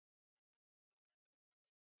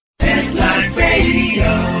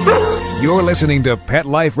You're listening to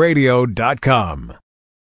PetLifeRadio.com.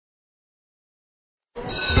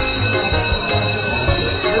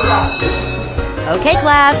 Okay,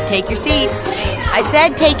 class, take your seats. I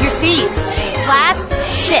said take your seats. Class,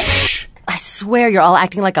 sit. Shh. I swear you're all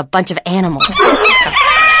acting like a bunch of animals.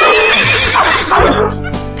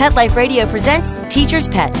 Pet Life Radio presents Teacher's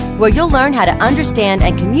Pet, where you'll learn how to understand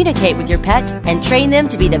and communicate with your pet and train them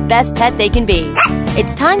to be the best pet they can be.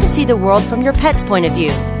 It's time to see the world from your pet's point of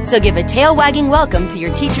view. So give a tail-wagging welcome to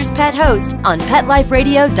your Teacher's Pet host on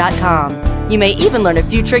PetLifeRadio.com. You may even learn a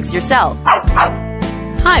few tricks yourself.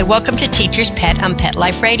 Hi, welcome to Teacher's Pet on Pet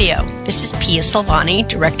Life Radio. This is Pia Silvani,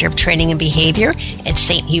 Director of Training and Behavior at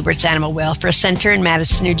St. Hubert's Animal Welfare Center in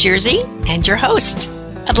Madison, New Jersey, and your host.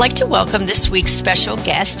 I'd like to welcome this week's special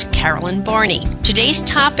guest, Carolyn Barney. Today's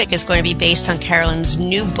topic is going to be based on Carolyn's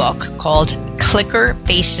new book called Clicker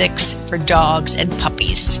Basics for Dogs and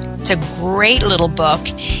Puppies. It's a great little book,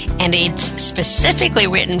 and it's specifically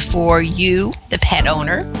written for you, the pet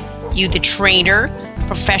owner, you, the trainer,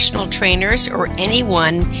 professional trainers, or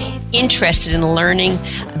anyone interested in learning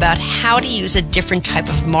about how to use a different type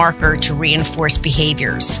of marker to reinforce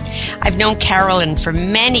behaviors. I've known Carolyn for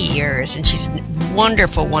many years, and she's a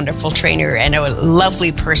wonderful, wonderful trainer and a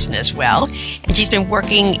lovely person as well. And she's been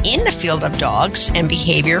working in the field of dogs and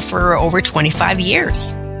behavior for over 25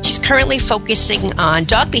 years. She's currently focusing on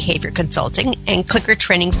dog behavior consulting and clicker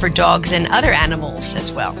training for dogs and other animals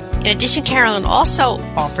as well. In addition, Carolyn also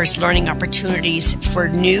offers learning opportunities for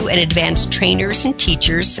new and advanced trainers and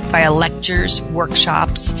teachers via lectures,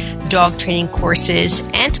 workshops, dog training courses,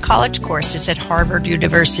 and college courses at Harvard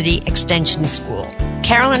University Extension School.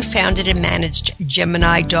 Carolyn founded and managed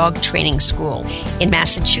Gemini Dog Training School in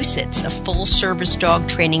Massachusetts, a full-service dog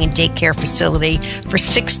training and daycare facility for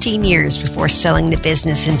 16 years before selling the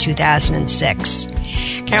business in 2006.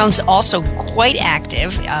 Carolyn's also quite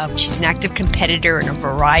active. She's an active competitor in a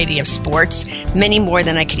variety of sports, many more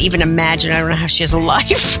than I could even imagine. I don't know how she has a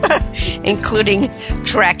life, including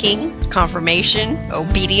tracking, conformation,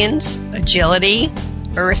 obedience, agility,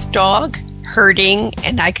 earth dog, herding,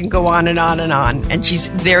 and I can go on and on and on. And she's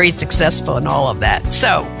very successful in all of that.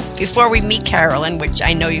 So before we meet Carolyn, which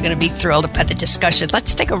I know you're going to be thrilled about the discussion,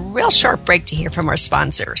 let's take a real short break to hear from our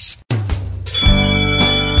sponsors.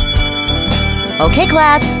 Okay,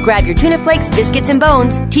 class, grab your tuna flakes, biscuits, and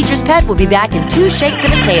bones. Teacher's Pet will be back in 2 shakes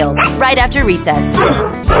of a tail, right after recess.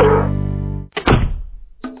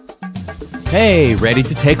 Hey, ready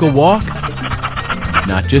to take a walk?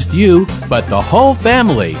 Not just you, but the whole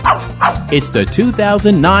family. It's the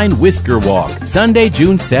 2009 Whisker Walk, Sunday,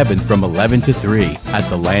 June 7th from 11 to 3 at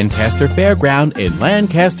the Lancaster Fairground in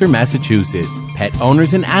Lancaster, Massachusetts. Pet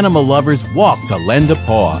owners and animal lovers walk to lend a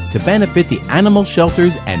paw to benefit the animal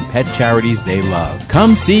shelters and pet charities they love.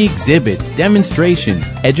 Come see exhibits, demonstrations,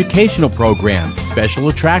 educational programs, special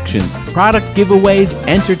attractions, product giveaways,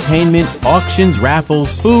 entertainment, auctions,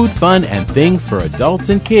 raffles, food, fun, and things for adults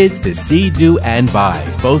and kids to see, do, and buy,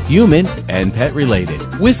 both human and pet related.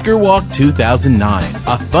 Whisker Walk 2009,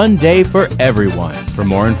 a fun day for everyone. For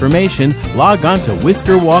more information, log on to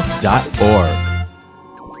whiskerwalk.org.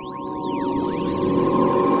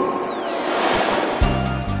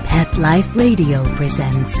 Pet Life Radio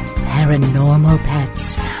presents Paranormal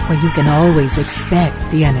Pets, where you can always expect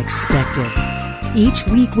the unexpected. Each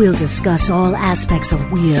week we'll discuss all aspects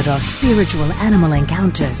of weird or spiritual animal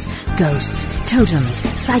encounters, ghosts, totems,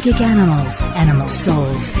 psychic animals, animal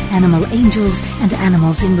souls, animal angels, and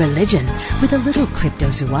animals in religion, with a little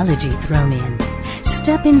cryptozoology thrown in.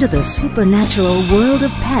 Step into the supernatural world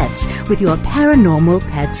of pets with your Paranormal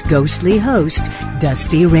Pets ghostly host,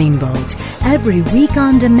 Dusty Rainbolt, every week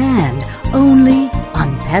on demand, only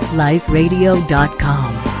on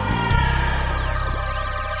PetLifeRadio.com.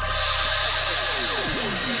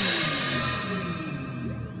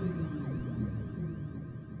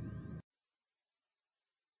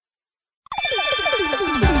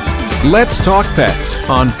 Let's Talk Pets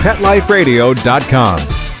on PetLifeRadio.com.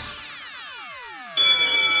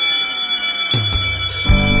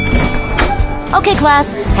 Okay,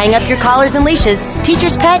 class, hang up your collars and leashes.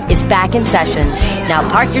 Teacher's Pet is back in session. Now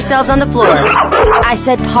park yourselves on the floor. I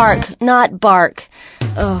said park, not bark.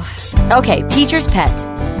 Ugh. Okay, Teacher's Pet.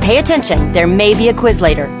 Pay attention, there may be a quiz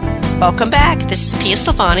later. Welcome back. This is Pia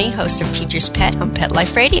Silvani, host of Teacher's Pet on Pet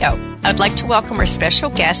Life Radio. I'd like to welcome our special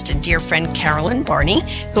guest and dear friend Carolyn Barney,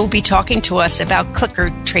 who will be talking to us about clicker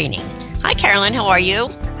training. Hi, Carolyn. How are you?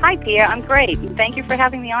 Hi, Pia. I'm great. Thank you for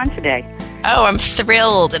having me on today. Oh, I'm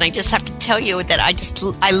thrilled. And I just have to tell you that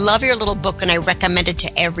I love your little book and I recommend it to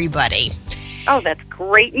everybody. Oh, that's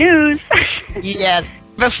great news. Yes.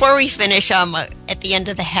 Before we finish, at the end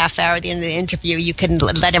of the half hour, at the end of the interview, you can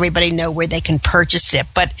let everybody know where they can purchase it.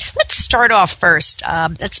 But let's start off first.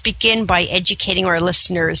 Let's begin by educating our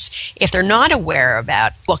listeners, if they're not aware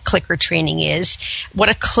about what clicker training is, what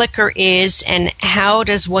a clicker is, and how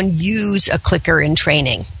does one use a clicker in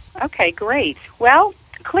training. Okay, great. Well,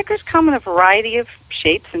 clickers come in a variety of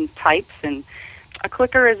shapes and types, and a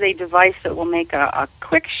clicker is a device that will make a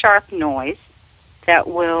quick, sharp noise that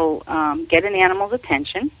will get an animal's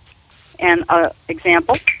attention. And an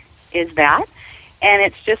example is that. And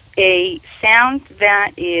it's just a sound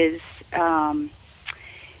that is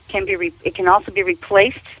it can also be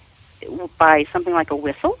replaced by something like a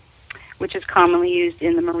whistle, which is commonly used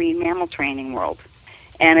in the marine mammal training world.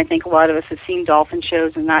 And I think a lot of us have seen dolphin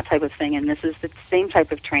shows and that type of thing, and this is the same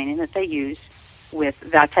type of training that they use with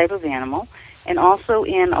that type of animal, and also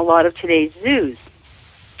in a lot of today's zoos.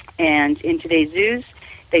 And in today's zoos,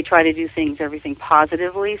 they try to do everything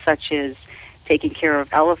positively, such as taking care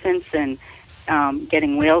of elephants and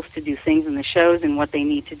getting whales to do things in the shows and what they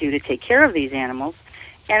need to do to take care of these animals.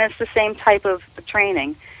 And it's the same type of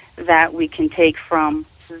training that we can take from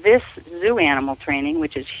this zoo animal training,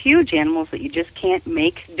 which is huge animals that you just can't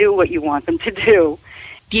make do what you want them to do.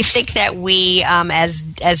 Do you think that we,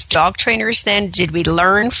 as dog trainers then, did we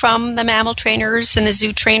learn from the mammal trainers and the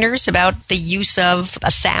zoo trainers about the use of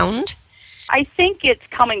a sound? I think it's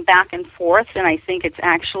coming back and forth, and I think it's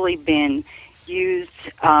actually been used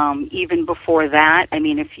even before that. I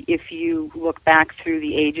mean, if you look back through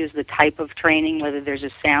the ages, the type of training, whether there's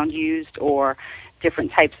a sound used or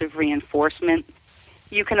different types of reinforcement,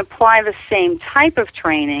 you can apply the same type of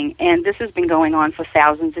training, and this has been going on for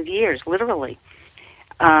thousands of years, literally.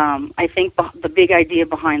 I think the big idea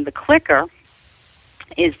behind the clicker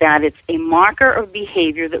is that it's a marker of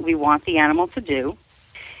behavior that we want the animal to do,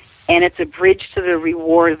 and it's a bridge to the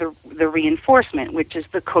reward, the reinforcement, which is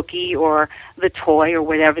the cookie or the toy or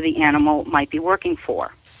whatever the animal might be working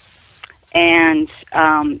for. And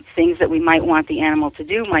things that we might want the animal to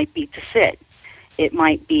do might be to sit. It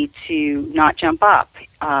might be to not jump up.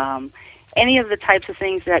 Any of the types of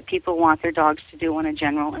things that people want their dogs to do on a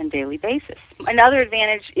general and daily basis. Another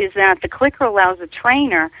advantage is that the clicker allows the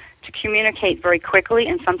trainer to communicate very quickly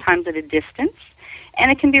and sometimes at a distance,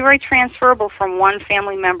 and it can be very transferable from one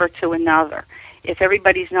family member to another. If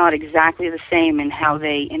everybody's not exactly the same in how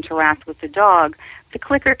they interact with the dog, the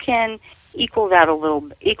clicker can equalize that a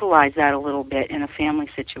little bit in a family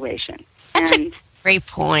situation. That's a great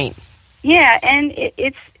point. Yeah, and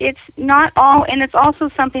it's not all, and it's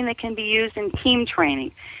also something that can be used in team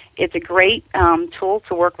training. It's a great tool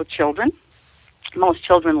to work with children. Most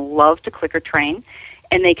children love to clicker train,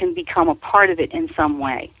 and they can become a part of it in some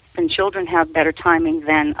way. And children have better timing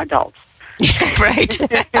than adults. Right.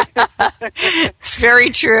 It's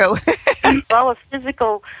very true. Well, a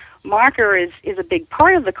physical marker is a big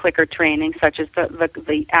part of the clicker training, such as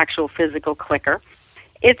the actual physical clicker.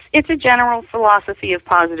 It's a general philosophy of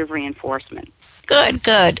positive reinforcement. Good.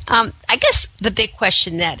 I guess the big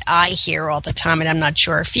question that I hear all the time, and I'm not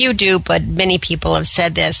sure if you do, but many people have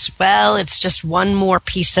said this, well, it's just one more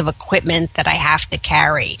piece of equipment that I have to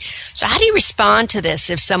carry. So how do you respond to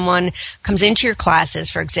this if someone comes into your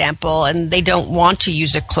classes, for example, and they don't want to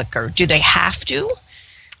use a clicker? Do they have to?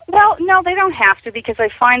 Well, no, they don't have to, because I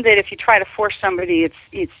find that if you try to force somebody,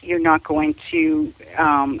 you're not going to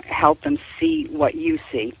help them see what you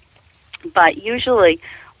see. But usually,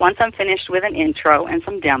 once I'm finished with an intro and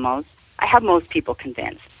some demos, I have most people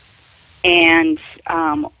convinced. And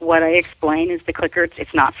what I explain is the clicker,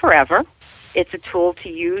 it's not forever. It's a tool to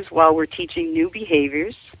use while we're teaching new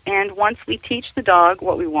behaviors. And once we teach the dog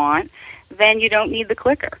what we want, then you don't need the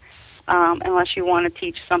clicker. Unless you want to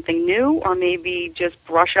teach something new, or maybe just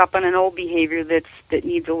brush up on an old behavior that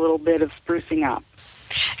needs a little bit of sprucing up.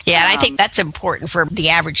 Yeah, and I think that's important for the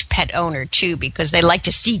average pet owner, too, because they like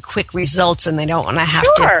to see quick results and they don't want to have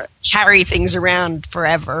to carry things around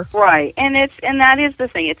forever. Right, and that is the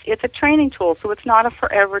thing. It's a training tool, so it's not a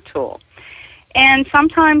forever tool. And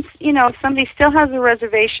sometimes, if somebody still has a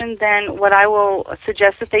reservation, then what I will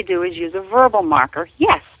suggest that they do is use a verbal marker,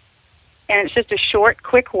 yes. And it's just a short,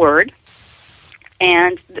 quick word.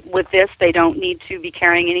 And with this, they don't need to be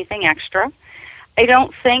carrying anything extra. I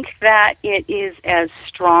don't think that it is as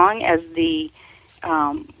strong as the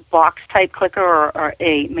box-type clicker or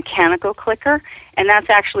a mechanical clicker, and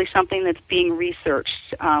that's actually something that's being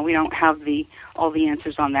researched. We don't have all the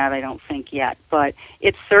answers on that, I don't think, yet. But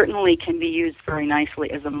it certainly can be used very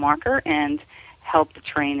nicely as a marker and help the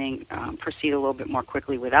training proceed a little bit more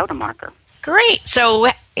quickly without a marker. Great. So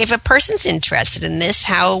if a person's interested in this,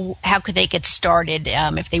 how could they get started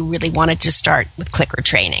if they really wanted to start with clicker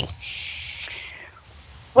training?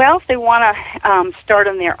 Well, if they want to start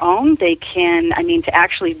on their own, they can. I mean, to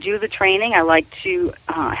actually do the training, I like to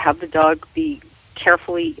have the dog be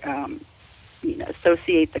carefully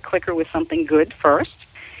associate the clicker with something good first.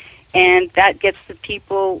 And that gets the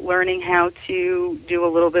people learning how to do a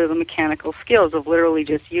little bit of the mechanical skills of literally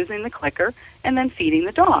just using the clicker and then feeding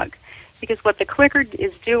the dog. Because what the clicker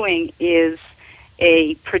is doing is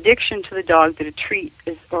a prediction to the dog that a treat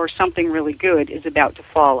or something really good is about to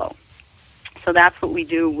follow. So that's what we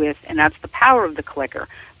do with, and that's the power of the clicker.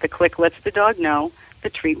 The click lets the dog know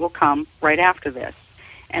the treat will come right after this.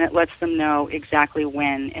 And it lets them know exactly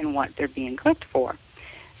when and what they're being clicked for.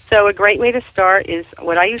 So a great way to start is,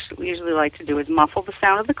 what I usually like to do is muffle the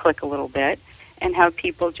sound of the click a little bit and have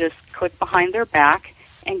people just click behind their back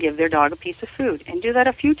and give their dog a piece of food. And do that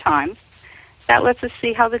a few times. That lets us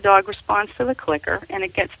see how the dog responds to the clicker, and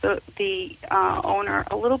it gets the owner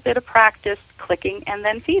a little bit of practice clicking and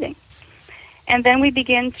then feeding. And then we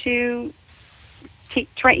begin to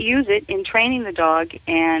use it in training the dog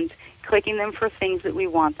and clicking them for things that we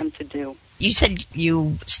want them to do. You said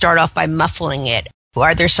you start off by muffling it.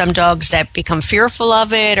 Are there some dogs that become fearful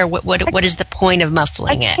of it, or what is the point of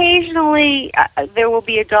muffling it? Occasionally, there will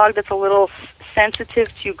be a dog that's a little sensitive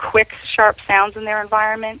to quick, sharp sounds in their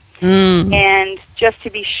environment. And just to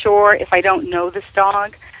be sure, if I don't know this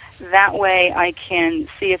dog, that way I can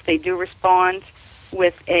see if they do respond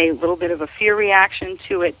with a little bit of a fear reaction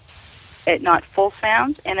to it at not full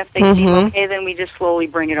sound. And if they seem okay, then we just slowly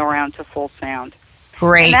bring it around to full sound.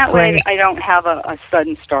 Great, and that great. way I don't have a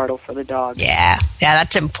sudden startle for the dog. Yeah,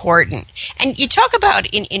 that's important. And you talk about,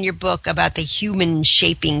 in your book, about the human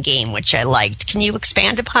shaping game, which I liked. Can you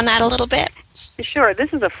expand upon that a little bit? Sure.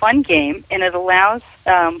 This is a fun game, and it allows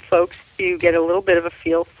folks to get a little bit of a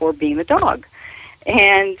feel for being the dog.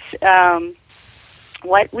 And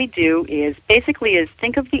what we do is basically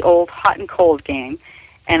think of the old hot and cold game.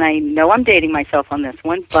 And I know I'm dating myself on this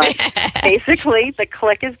one, but basically the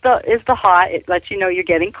click is the hot. It lets you know you're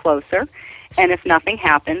getting closer, and if nothing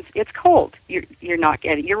happens, it's cold. You're not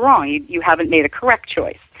getting. You're wrong. You haven't made a correct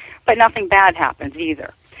choice, but nothing bad happens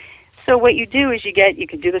either. So what you do is you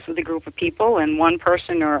can do this with a group of people, and one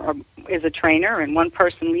person or is a trainer, and one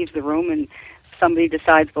person leaves the room, and somebody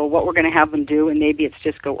decides, well, what we're going to have them do, and maybe it's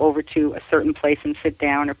just go over to a certain place and sit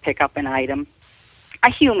down or pick up an item. A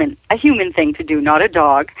human thing to do, not a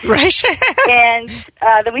dog. Right. And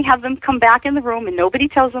then we have them come back in the room, and nobody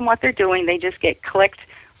tells them what they're doing. They just get clicked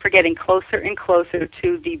for getting closer and closer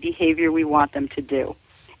to the behavior we want them to do.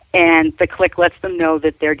 And the click lets them know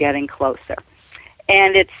that they're getting closer.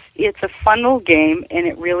 And it's a fun little game, and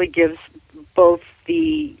it really gives both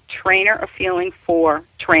the trainer a feeling for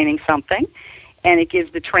training something, and it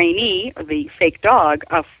gives the trainee, or the fake dog,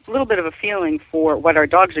 a little bit of a feeling for what our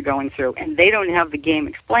dogs are going through, and they don't have the game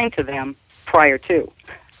explained to them prior to.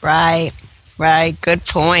 Right. Good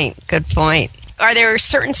point. Are there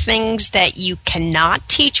certain things that you cannot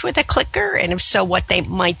teach with a clicker, and if so, what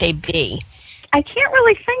might they be? I can't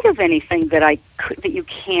really think of anything that you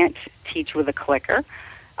can't teach with a clicker.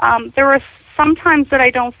 There are some times that I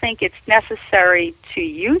don't think it's necessary to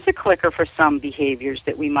use a clicker for some behaviors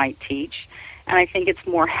that we might teach. And I think it's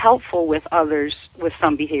more helpful with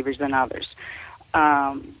some behaviors than others.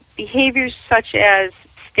 Behaviors such as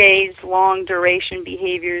stays, long duration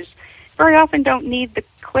behaviors, very often don't need the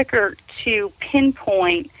clicker to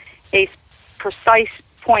pinpoint a precise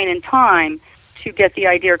point in time to get the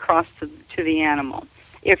idea across to the animal,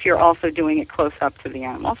 if you're also doing it close up to the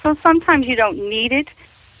animal. So sometimes you don't need it,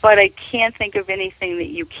 but I can't think of anything that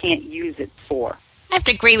you can't use it for. I have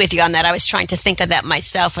to agree with you on that. I was trying to think of that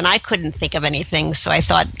myself, and I couldn't think of anything, so I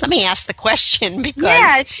thought, let me ask the question because...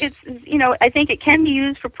 Yeah, it's I think it can be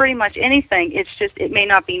used for pretty much anything. It's just it may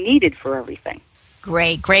not be needed for everything.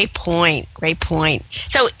 Great point.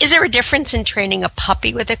 So is there a difference in training a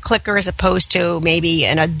puppy with a clicker as opposed to maybe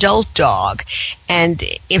an adult dog? And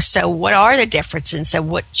if so, what are the differences? So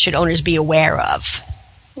what should owners be aware of?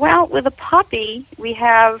 Well, with a puppy, we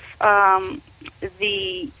have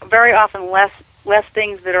the very often less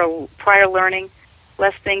things that are prior learning,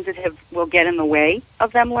 less things that will get in the way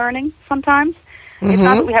of them learning sometimes. It's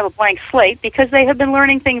not that we have a blank slate, because they have been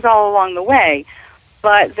learning things all along the way,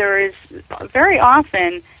 but there is very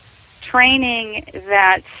often training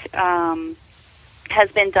that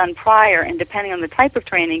has been done prior, and depending on the type of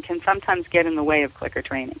training, can sometimes get in the way of clicker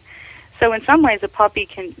training. So in some ways, a puppy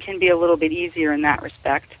can be a little bit easier in that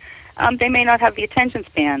respect. They may not have the attention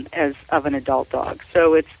span as of an adult dog,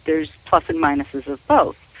 so there's plus and minuses of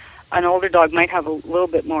both. An older dog might have a little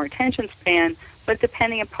bit more attention span, but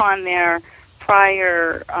depending upon their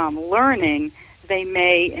prior learning, they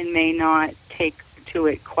may and may not take to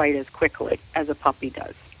it quite as quickly as a puppy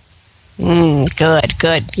does.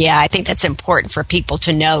 Good. Yeah, I think that's important for people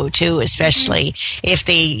to know, too, especially if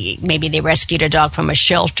they rescued a dog from a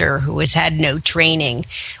shelter who has had no training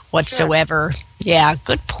whatsoever. Sure. Yeah,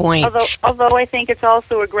 good point. Although I think it's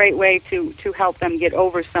also a great way to help them get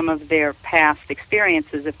over some of their past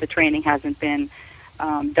experiences if the training hasn't been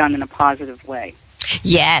done in a positive way.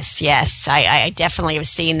 Yes. I definitely have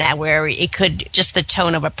seen that where it could, just the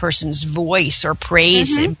tone of a person's voice or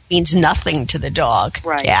praise means nothing to the dog.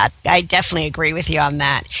 Right. Yeah, I definitely agree with you on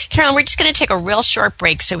that. Carolyn, we're just going to take a real short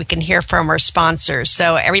break so we can hear from our sponsors.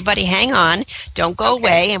 So everybody hang on. Don't go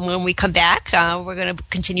away. And when we come back, we're going to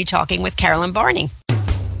continue talking with Carolyn Barney.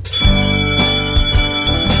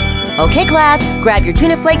 Okay, class, grab your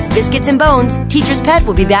tuna flakes, biscuits, and bones. Teacher's Pet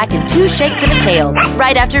will be back in 2 shakes of a tail,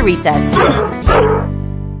 right after recess.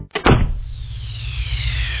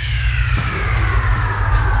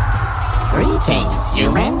 Greetings,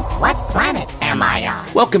 human. What planet am I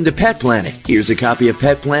on? Welcome to Pet Planet. Here's a copy of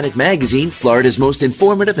Pet Planet Magazine, Florida's most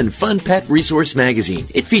informative and fun pet resource magazine.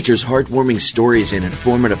 It features heartwarming stories and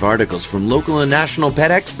informative articles from local and national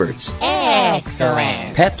pet experts.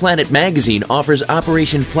 Excellent. Pet Planet Magazine offers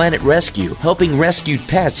Operation Planet Rescue, helping rescued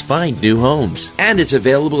pets find new homes. And it's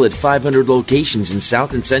available at 500 locations in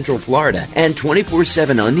South and Central Florida and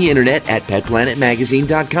 24/7 on the internet at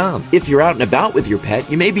PetPlanetMagazine.com. If you're out and about with your pet,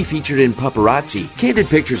 you may be featured in Paparazzi, candid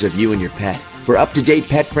pictures of you and your pet. For up-to-date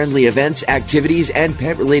pet-friendly events, activities, and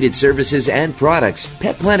pet-related services and products,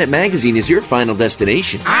 Pet Planet Magazine is your final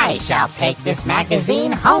destination. I shall take this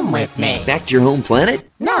magazine home with me. Back to your home planet?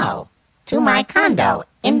 No, to my condo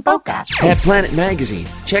in Boca. Pet Planet Magazine.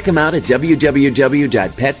 Check them out at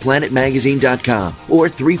www.petplanetmagazine.com or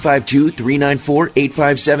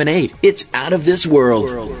 352-394-8578. It's out of this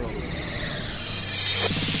world.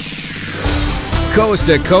 Coast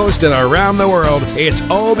to coast and around the world, it's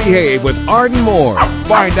Oh Behave with Arden Moore.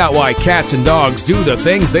 Find out why cats and dogs do the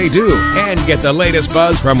things they do and get the latest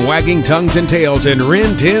buzz from wagging tongues and tails in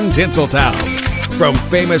Rin Tin Tinseltown. From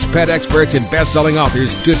famous pet experts and best-selling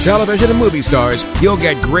authors to television and movie stars, you'll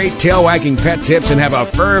get great tail-wagging pet tips and have a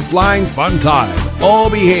fur-flying fun time. Oh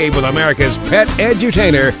Behave with America's pet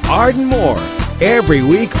edutainer, Arden Moore. Every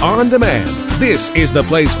week on demand. This is the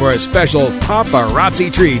place for a special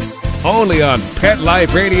paparazzi treat. Only on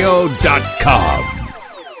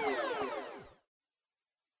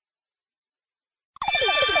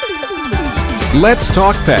PetLifeRadio.com. Let's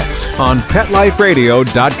Talk Pets on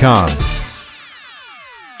PetLifeRadio.com.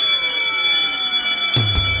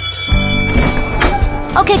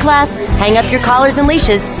 Okay, class, hang up your collars and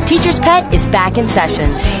leashes. Teacher's Pet is back in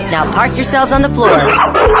session. Now park yourselves on the floor.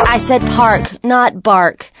 I said park, not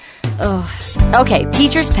bark. Ugh. Okay,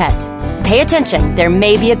 Teacher's Pet. Pay attention. There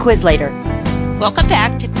may be a quiz later. Welcome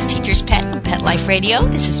back to Teacher's Pet on Pet Life Radio.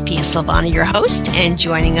 This is Pia Silvani, your host, and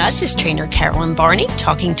joining us is trainer Carolyn Barney,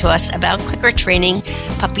 talking to us about clicker training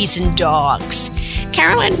puppies and dogs.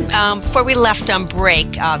 Carolyn, before we left on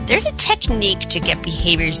break, there's a technique to get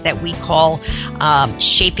behaviors that we call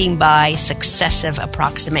shaping by successive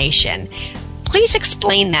approximation. Please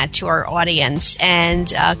explain that to our audience,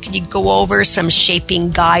 and can you go over some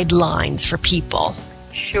shaping guidelines for people?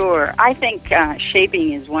 Sure. I think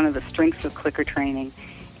shaping is one of the strengths of clicker training,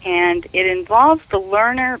 and it involves the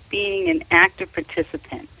learner being an active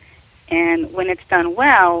participant. And when it's done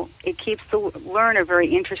well, it keeps the learner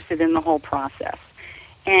very interested in the whole process.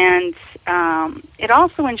 And it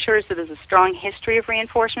also ensures that there's a strong history of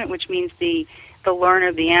reinforcement, which means the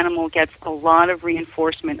learner, the animal, gets a lot of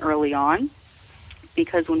reinforcement early on,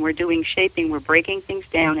 because when we're doing shaping, we're breaking things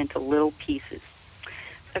down into little pieces.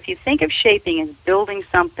 So if you think of shaping as building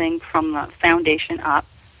something from the foundation up,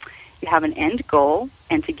 you have an end goal,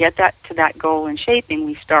 and to get that to that goal in shaping,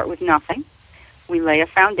 we start with nothing. We lay a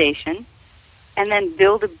foundation, and then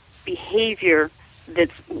build a behavior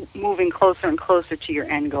that's moving closer and closer to your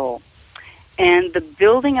end goal. And the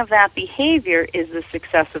building of that behavior is the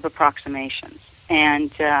successive approximations. And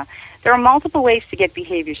there are multiple ways to get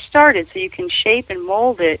behavior started, so you can shape and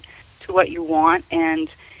mold it to what you want. And,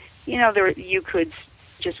 you could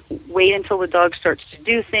just wait until the dog starts to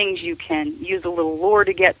do things. You can use a little lure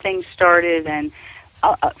to get things started. And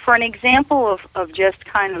for an example of just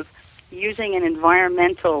kind of using an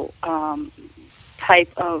environmental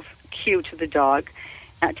type of cue to the dog,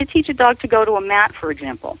 to teach a dog to go to a mat, for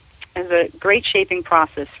example, is a great shaping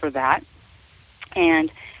process for that.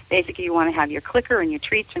 And basically you want to have your clicker and your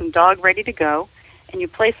treats and dog ready to go, and you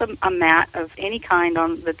place a mat of any kind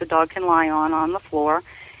that the dog can lie on the floor,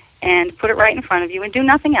 and put it right in front of you and do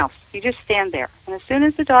nothing else. You just stand there. And as soon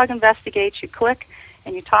as the dog investigates, you click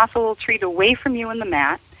and you toss a little treat away from you in the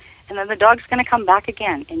mat, and then the dog's going to come back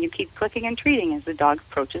again, and you keep clicking and treating as the dog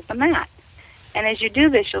approaches the mat. And as you do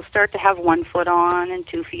this, you'll start to have 1 foot on, and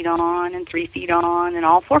 2 feet on, and 3 feet on, and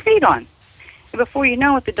all 4 feet on. And before you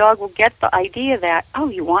know it, the dog will get the idea that, oh,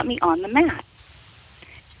 you want me on the mat.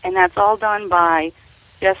 And that's all done by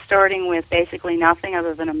just starting with basically nothing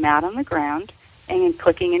other than a mat on the ground, and then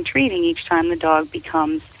clicking and treating each time the dog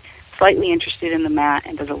becomes slightly interested in the mat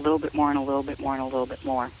and does a little bit more and a little bit more and a little bit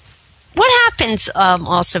more. What happens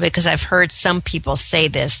also, because I've heard some people say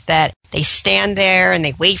this, that they stand there and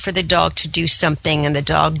they wait for the dog to do something and the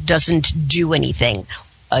dog doesn't do anything.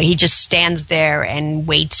 He just stands there and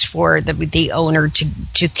waits for the owner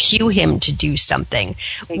to cue him to do something.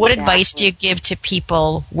 Exactly. What advice do you give to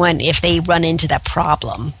people if they run into that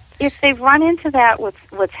problem? If they run into that,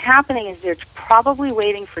 what's happening is they're probably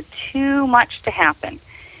waiting for too much to happen.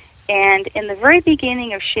 And in the very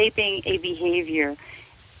beginning of shaping a behavior,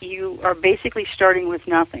 you are basically starting with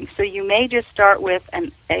nothing. So you may just start with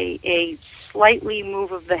a slightly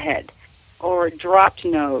move of the head or a dropped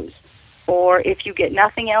nose. Or if you get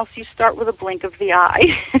nothing else, you start with a blink of the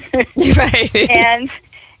eye. Right.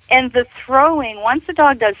 And the throwing, once the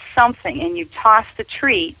dog does something and you toss the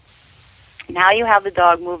treat, now you have the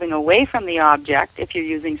dog moving away from the object if you're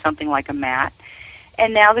using something like a mat.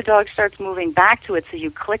 And now the dog starts moving back to it, so you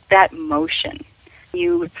click that motion.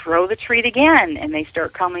 You throw the treat again, and they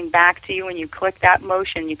start coming back to you, and you click that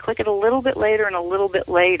motion. You click it a little bit later and a little bit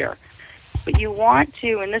later. But you want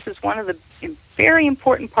to, and this is one of the very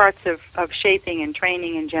important parts of shaping and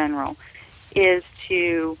training in general, is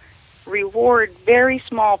to reward very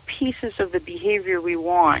small pieces of the behavior we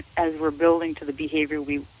want as we're building to the behavior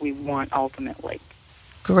we want ultimately.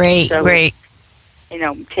 Great, so, great.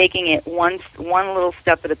 Taking it one little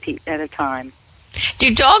step at a time.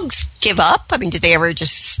 Do dogs give up? I mean, do they ever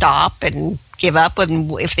just stop and give up?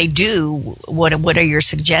 And if they do, what are your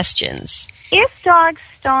suggestions? If dogs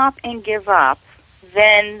stop and give up,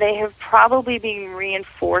 then they have probably been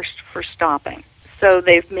reinforced for stopping. So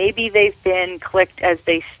they've been clicked as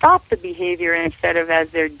they stop the behavior instead of as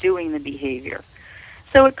they're doing the behavior.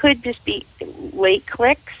 So it could just be late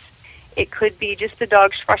clicks. It could be just the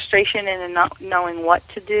dog's frustration and not knowing what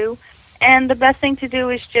to do. And the best thing to do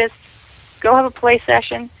is just go have a play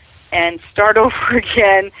session and start over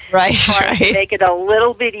again. Right. Make it a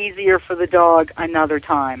little bit easier for the dog another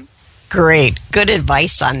time. Great. Good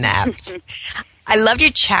advice on that. I loved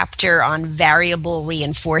your chapter on variable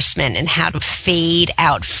reinforcement and how to fade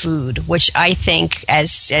out food, which I think,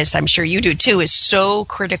 as I'm sure you do too, is so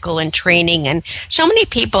critical in training. And so many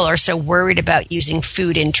people are so worried about using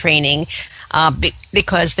food in training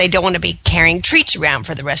because they don't want to be carrying treats around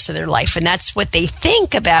for the rest of their life. And that's what they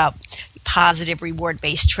think about positive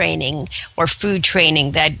reward-based training or food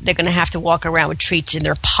training, that they're going to have to walk around with treats in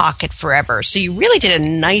their pocket forever. So you really did a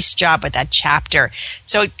nice job with that chapter.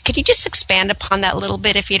 So could you just expand upon that a little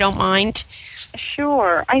bit, if you don't mind?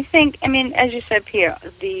 Sure. I mean, as you said, Pia,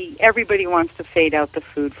 everybody wants to fade out the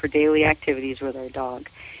food for daily activities with our dog.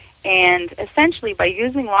 And essentially, by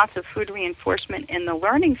using lots of food reinforcement in the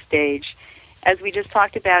learning stage, as we just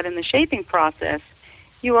talked about in the shaping process,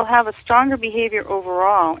 you will have a stronger behavior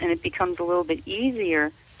overall, and it becomes a little bit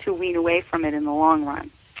easier to wean away from it in the long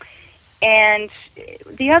run. And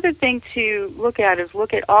the other thing to look at is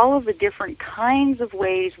look at all of the different kinds of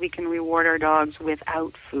ways we can reward our dogs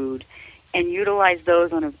without food and utilize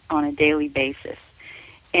those on a daily basis.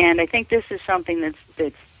 And I think this is something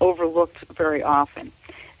that's overlooked very often.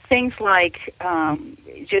 Things like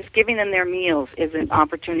just giving them their meals is an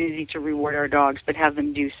opportunity to reward our dogs, but have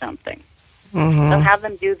them do something. Mm-hmm. So have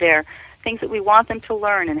them do their things that we want them to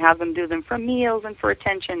learn, and have them do them for meals and for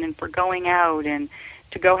attention and for going out and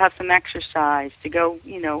to go have some exercise, to go,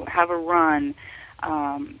 have a run,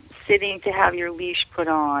 sitting to have your leash put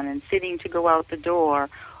on, and sitting to go out the door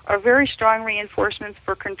are very strong reinforcements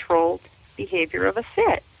for controlled behavior of a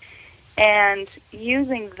sit. And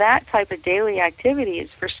using that type of daily activity is,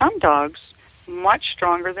 for some dogs, much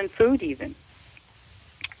stronger than food even.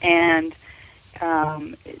 And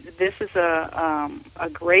this is a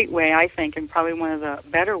great way, I think, and probably one of the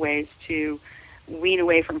better ways to wean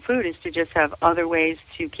away from food, is to just have other ways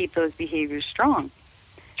to keep those behaviors strong.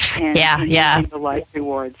 And the life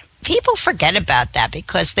rewards. People forget about that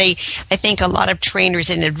because I think a lot of trainers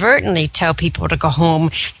inadvertently tell people to go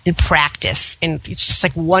home and practice. And it's just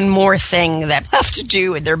like one more thing that they have to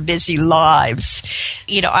do in their busy lives.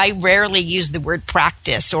 I rarely use the word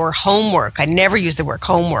practice or homework. I never use the word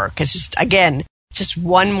homework. It's just, again, just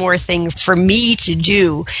one more thing for me to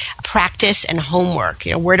do, practice and homework.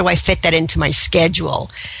 Where do I fit that into my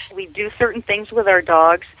schedule? We do certain things with our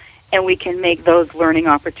dogs, and we can make those learning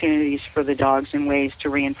opportunities for the dogs in ways to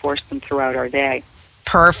reinforce them throughout our day.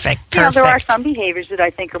 Perfect. You know, there are some behaviors that I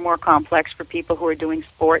think are more complex for people who are doing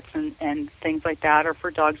sports and things like that, or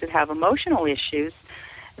for dogs that have emotional issues.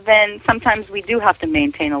 Then sometimes we do have to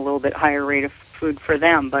maintain a little bit higher rate of food for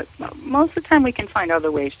them, but most of the time we can find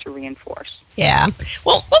other ways to reinforce. Yeah.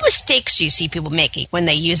 Well, what mistakes do you see people making when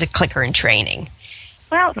they use a clicker in training?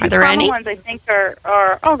 Well, are there any? The common ones I think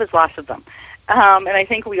are there's lots of them, and I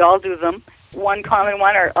think we all do them. One common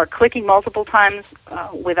one are clicking multiple times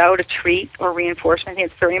without a treat or reinforcement. I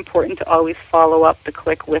think it's very important to always follow up the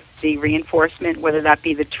click with the reinforcement, whether that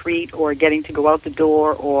be the treat or getting to go out the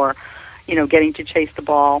door or, you know, getting to chase the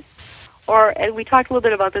ball. Or, as we talked a little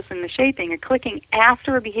bit about this in the shaping, or clicking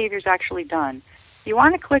after a behavior is actually done. You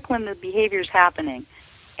want to click when the behavior is happening,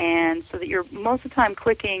 and so that you're most of the time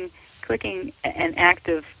clicking an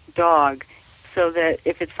active dog, so that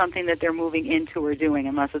if it's something that they're moving into or doing,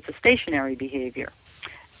 unless it's a stationary behavior.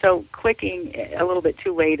 So clicking a little bit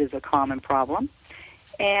too late is a common problem.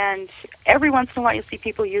 And every once in a while you see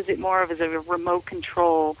people use it more as a remote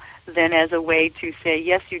control than as a way to say,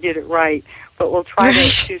 yes, you did it right, but we'll try to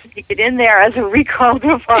stick it in there as a recall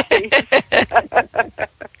device.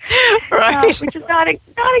 Right. Which is not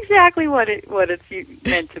exactly what it's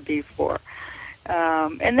meant to be for.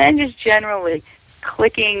 And then just generally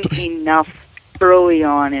clicking enough early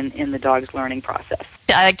on in the dog's learning process.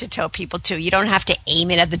 I like to tell people, too, you don't have to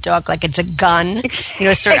aim it at the dog like it's a gun. You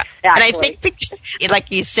know, sort of. Exactly. And I think, because,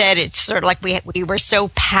 like you said, it's sort of like we were so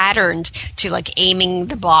patterned to, like, aiming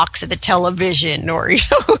the box at the television or, you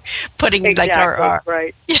know, putting, exactly, like, our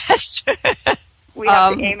right. Yes. We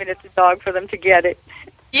have to aim it at the dog for them to get it.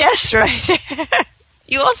 Yes, right.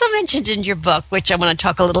 You also mentioned in your book, which I want to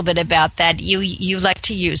talk a little bit about, that you like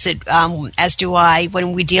to use it, as do I,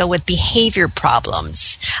 when we deal with behavior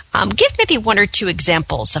problems. Give maybe one or two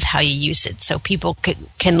examples of how you use it so people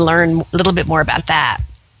can learn a little bit more about that.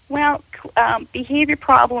 Well, behavior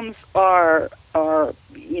problems are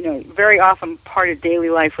very often part of daily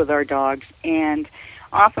life with our dogs, and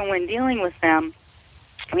often when dealing with them,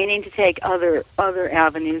 we need to take other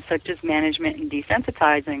avenues such as management and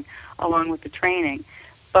desensitizing along with the training.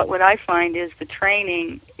 But what I find is the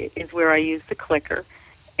training is where I use the clicker.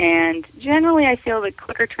 And generally I feel that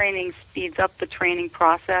clicker training speeds up the training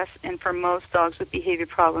process, and for most dogs with behavior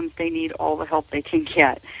problems, they need all the help they can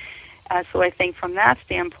get. So I think from that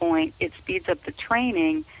standpoint, it speeds up the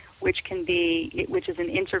training, which is an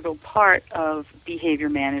integral part of behavior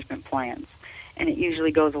management plans. And it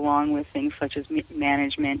usually goes along with things such as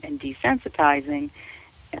management and desensitizing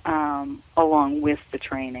along with the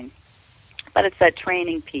training. But it's that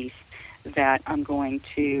training piece that I'm going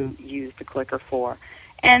to use the clicker for.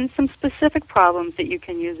 And some specific problems that you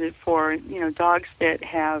can use it for, dogs that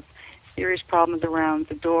have serious problems around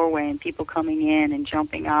the doorway and people coming in and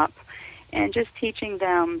jumping up, and just teaching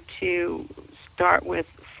them to start with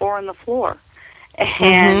 4 on the floor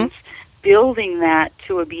and building that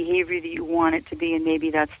to a behavior that you want it to be, and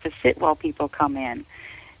maybe that's to sit while people come in.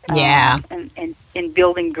 Yeah. And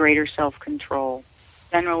building greater self-control.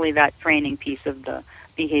 Generally that training piece of the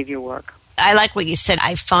behavior work. I like what you said.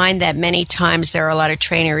 I find that many times there are a lot of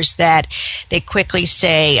trainers that they quickly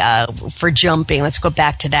say, for jumping, let's go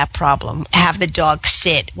back to that problem, have the dog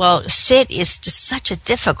sit. Well, sit is just such a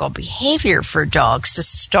difficult behavior for dogs to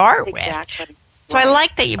start Exactly. with. So I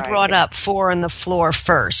like that you brought up 4 on the floor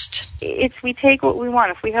first. We take what we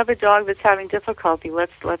want. If we have a dog that's having difficulty,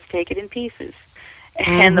 let's take it in pieces.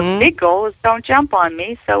 And the big goal is don't jump on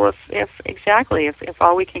me. So if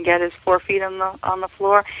all we can get is 4 feet on the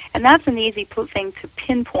floor, and that's an easy thing to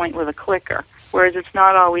pinpoint with a clicker, whereas it's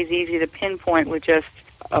not always easy to pinpoint with just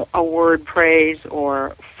a word praise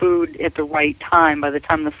or food at the right time. By the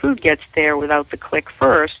time the food gets there without the click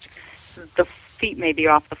first, the feet may be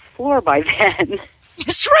off the floor by then.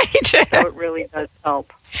 That's right. So it really does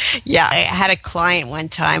help. Yeah, I had a client one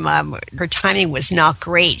time, her timing was not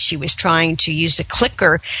great. She was trying to use a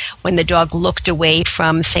clicker when the dog looked away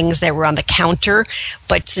from things that were on the counter,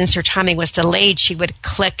 but since her timing was delayed, she would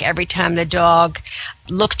click every time the dog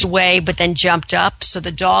looked away but then jumped up, so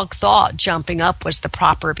the dog thought jumping up was the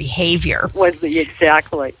proper behavior.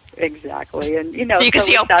 Exactly. And, so you can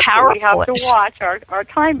see how powerful we have to watch our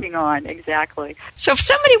timing on. Exactly. So if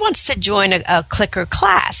somebody wants to join a clicker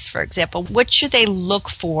class, for example, what should they look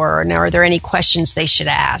for, and are there any questions they should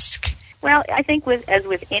ask? Well, I think as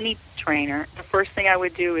with any trainer, the first thing I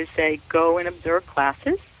would do is say go and observe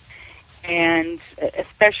classes, and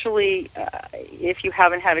especially if you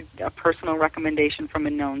haven't had a personal recommendation from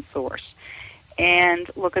a known source. And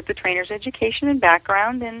look at the trainer's education and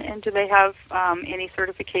background, and do they have any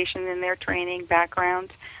certification in their training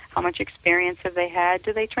background? How much experience have they had?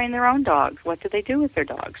 Do they train their own dogs? What do they do with their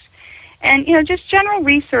dogs? And, just general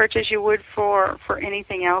research as you would for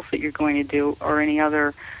anything else that you're going to do, or any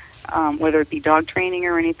other, whether it be dog training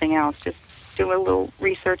or anything else. Just do a little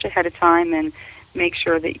research ahead of time and make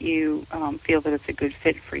sure that you feel that it's a good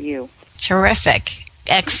fit for you. Terrific.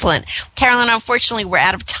 Excellent. Carolyn, unfortunately, we're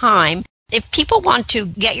out of time. If people want to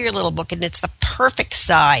get your little book, and it's the perfect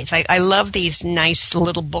size, I love these nice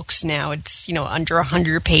little books now. It's, under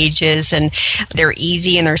 100 pages, and they're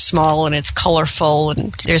easy, and they're small, and it's colorful,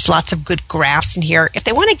 and there's lots of good graphs in here. If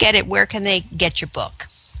they want to get it, where can they get your book?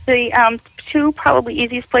 The two probably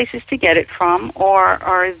easiest places to get it from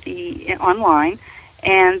are the online,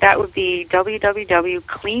 and that would be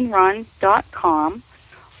www.cleanrun.com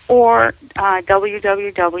or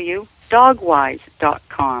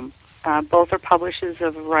www.dogwise.com. Both are publishers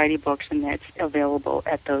of a variety of books, and that's available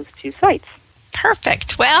at those two sites.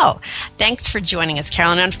 Perfect. Well, thanks for joining us,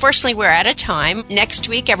 Carolyn. Unfortunately, we're out of time. Next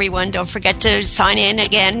week, everyone, don't forget to sign in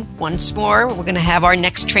again once more. We're going to have our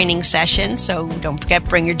next training session, so don't forget,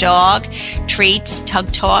 bring your dog, treats,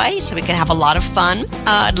 tug toys, so we can have a lot of fun.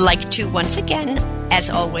 I'd like to, once again, as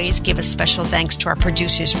always, give a special thanks to our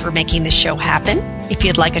producers for making the show happen. If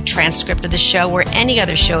you'd like a transcript of the show or any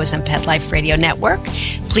other shows on Pet Life Radio Network,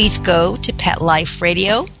 please go to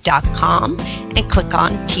PetLifeRadio.com and click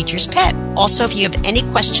on Teacher's Pet. Also, if you have any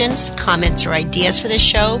questions, comments, or ideas for the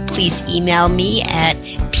show, please email me at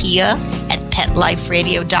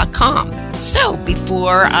pia@PetLifeRadio.com. So,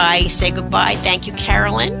 before I say goodbye, thank you,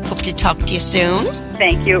 Carolyn. Hope to talk to you soon.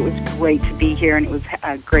 Thank you. It was great to be here, and it was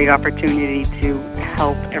a great opportunity to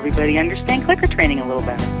help everybody understand clicker training a little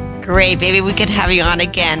better. Great. Maybe we could have you on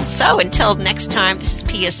again. So, until next time, this is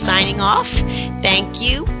Pia signing off. Thank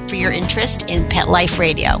you for your interest in Pet Life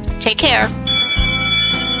Radio. Take care.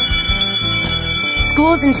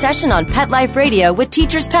 School's in session on Pet Life Radio with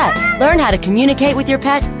Teacher's Pet. Learn how to communicate with your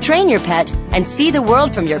pet, train your pet, and see the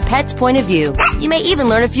world from your pet's point of view. You may even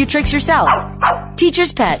learn a few tricks yourself.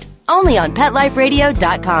 Teacher's Pet, only on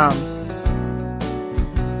PetLifeRadio.com.